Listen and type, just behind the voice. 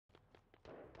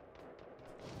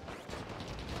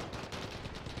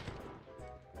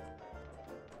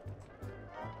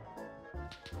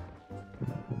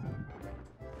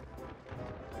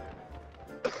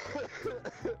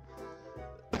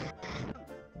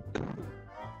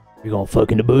You gonna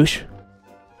fuck in the bush?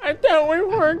 I thought we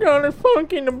weren't gonna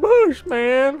fuck in the bush,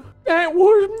 man. That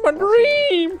was my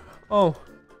dream. Oh,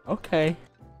 okay.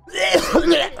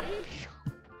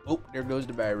 Oh, there goes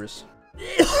the virus.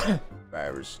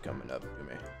 Virus coming up to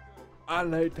me. I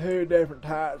need 2 different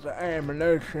types of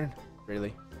ammunition.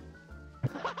 Really?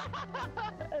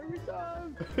 Every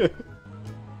time.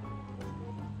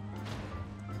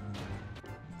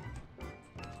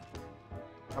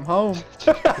 I'm home.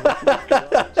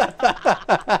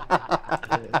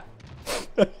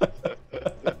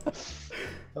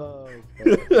 Oh,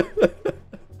 God.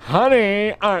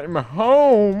 Honey, I'm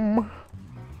home.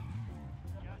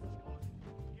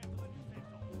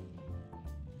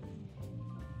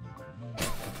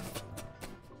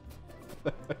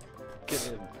 Get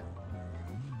in.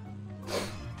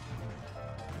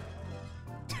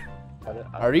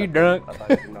 Are you drunk? I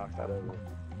thought you knocked that over.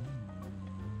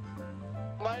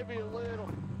 Maybe a little.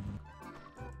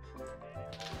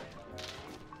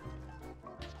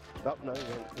 Oh, no,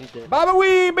 he did. Baba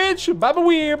weave, bitch! Baba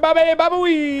weave, baba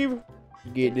weave!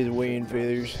 Get this win,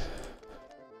 feathers.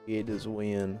 Get this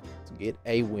win. Get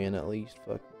a win at least.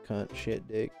 Fuck cunt shit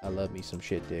dick. I love me some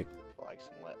shit dick. Like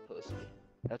some wet pussy.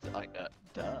 That's like a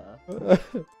duh.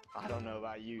 I don't know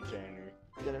about you, Tanner.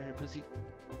 Get in here, pussy.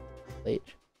 Bitch.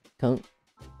 Cunt.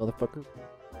 Motherfucker.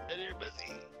 Get in here,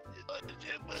 pussy. It's like the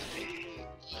jet pussy.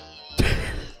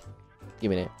 Give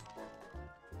me that.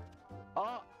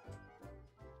 Oh.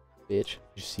 Bitch.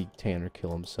 You see Tanner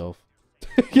kill himself.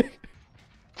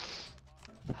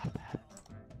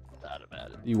 Not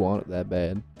about it. You want it that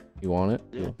bad? You want it?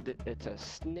 It's a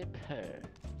snip hair.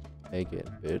 Take it,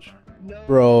 bitch. No.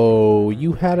 Bro,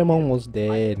 you had him almost I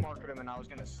dead. marked him and I was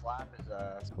gonna slap his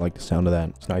ass. I like the sound of that.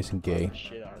 It's nice and gay.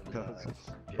 Shit out of his ass.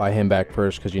 Buy him back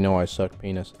first, cause you know I suck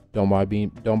penis. Don't buy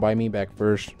me back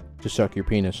first. Just suck your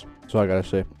penis. That's all I gotta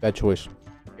say. Bad choice.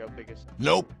 Go biggest.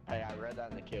 Nope. Hey, I read that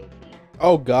in the kill feed.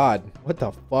 Oh God. What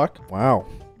the fuck? Wow.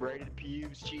 Braided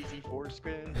pubes, cheesy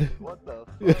foreskin. What the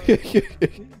fuck?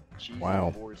 Cheesy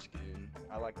Wow. foreskin.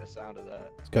 I like the sound of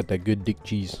that. It's got that good dick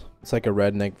cheese. It's like a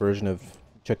redneck version of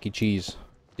Chuck E. Cheese.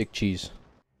 Dick cheese.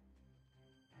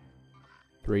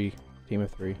 3. Team of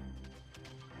 3.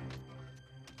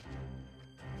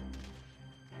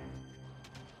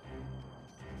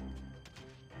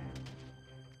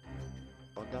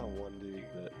 I'm down one dude,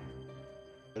 but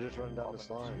I just run down the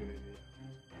slime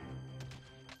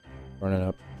Running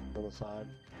up. on the side.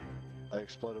 I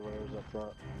exploded when I was up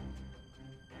front.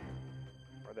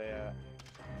 Where they at?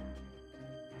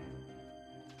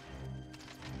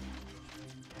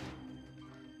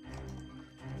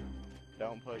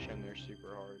 Don't push in there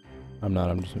super hard. I'm not.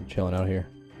 I'm just chilling out here.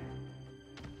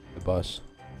 The bus.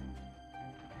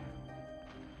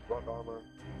 Rock armor.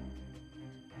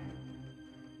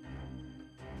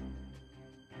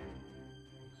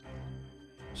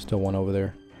 Still one over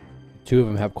there. 2 of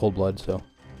them have cold blood, so.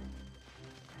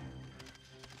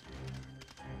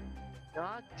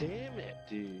 God damn it,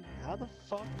 dude. How the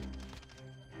fuck?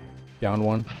 Down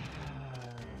one.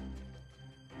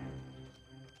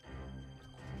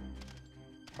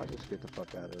 I just get the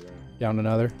fuck out of there. Down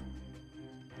another.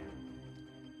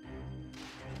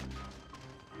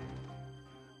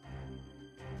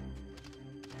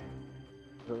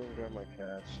 Go and grab my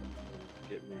cash and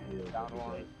get me healed. Down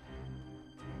one.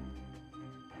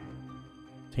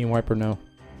 Team wiper, no.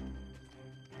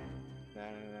 No.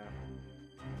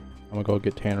 I'm gonna go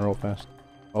get Tanner real fast.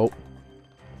 Oh.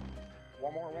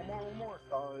 One more.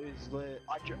 Oh, he's lit.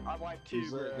 I like 2,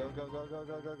 He's lit. bro.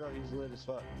 Go. He's lit as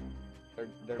fuck.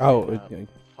 They're Oh. moving up.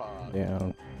 Fuck. Yeah,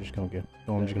 I'm just gonna get.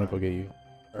 No, I'm Yeah, just gonna go get you.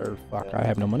 Or fuck, I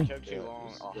have no money. Took too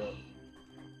long. Oh. Yeah.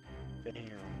 Damn.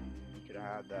 You could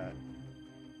have had that.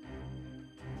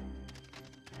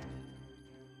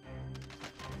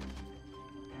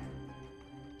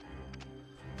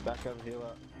 Back up and heal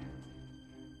up.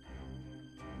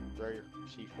 Throw your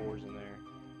C4s in there.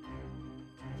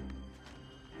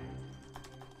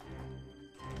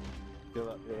 Heal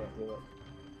up.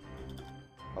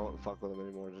 I won't fuck with him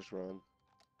anymore, just run.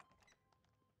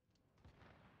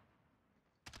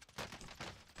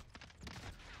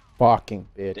 Fucking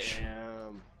bitch.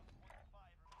 Damn.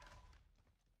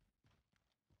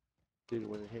 Dude,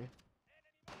 went in here.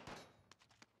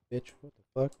 Bitch, what the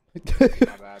fuck?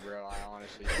 My bad, bro. I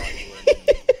honestly thought you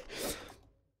were.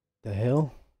 The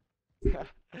hell?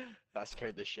 That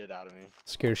scared the shit out of me.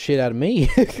 Scared shit out of me.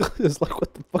 It's like,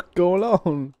 what the fuck going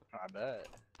on? I bet.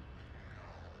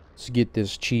 Let's get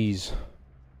this cheese.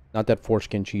 Not that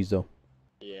foreskin cheese, though.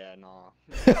 Yeah, nah.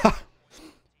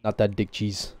 Not that dick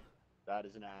cheese. That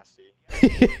is nasty.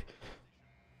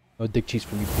 No dick cheese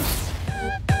for me, please.